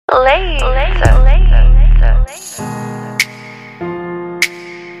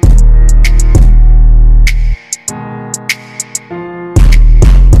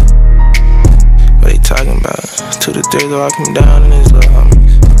stairs walking down in his little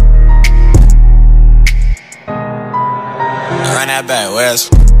homies. Run that back, Wes.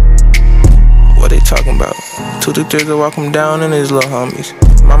 What they talking about? 2 to 3 to walk him down and his little homies.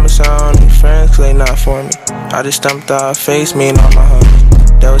 Mama sound new friends cause they not for me. I just stumped out her face, me and all my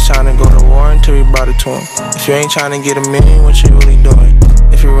homies. They was trying to go to war until we brought it to him. If you ain't trying to get a million, what you really doing?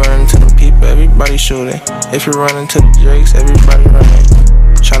 If you run into them people, everybody shooting. If you run into the drakes, everybody running.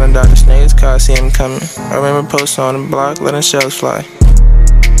 Tryna dodge the snakes cause I see him coming. I remember posting on the block, letting shells fly.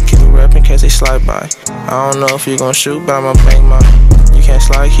 Keep it rep in case they slide by. I don't know if you gon' shoot, but I'ma bang mine. You can't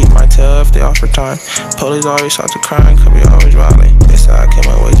slide, keep my tail if they offer time. Police always start to crying, cause we always rallying. They said I came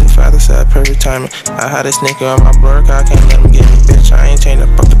up way too fast, I said perfect timing. I had a sneaker on my block, I can't let him get me, bitch. I ain't changed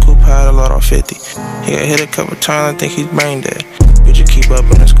up off the coupe, I had a lot on 50. He got hit a couple times, I think he's brain dead. We just keep up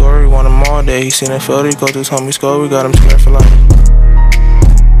in the score, we want him all day. He seen a photo, he go to his homie score, we got him scared for life.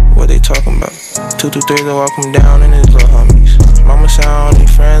 What they talking about? 2 to 3 to walk him down and his little homies. Mama sound new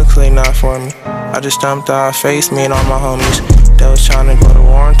friends cause they not for me. I just stumped out her face, me and all my homies. They was trying to go to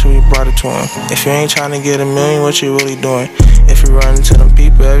war until we brought it to him. If you ain't trying to get a million, what you really doing? If you run into them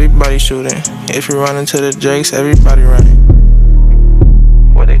people, everybody shooting. If you run into the drakes, everybody running.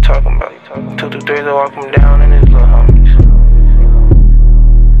 What they talking about? 2 to 3 to walk him down and his little homies.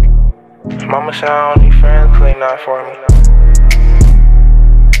 Mama sound new friends cause they not for me.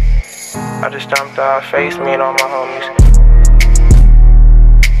 I just stumped out her face, me and all my homies.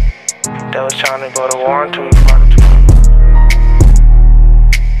 They was trying to go to war until we brought it to him.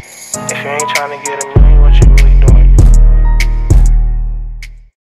 If you ain't trying to get a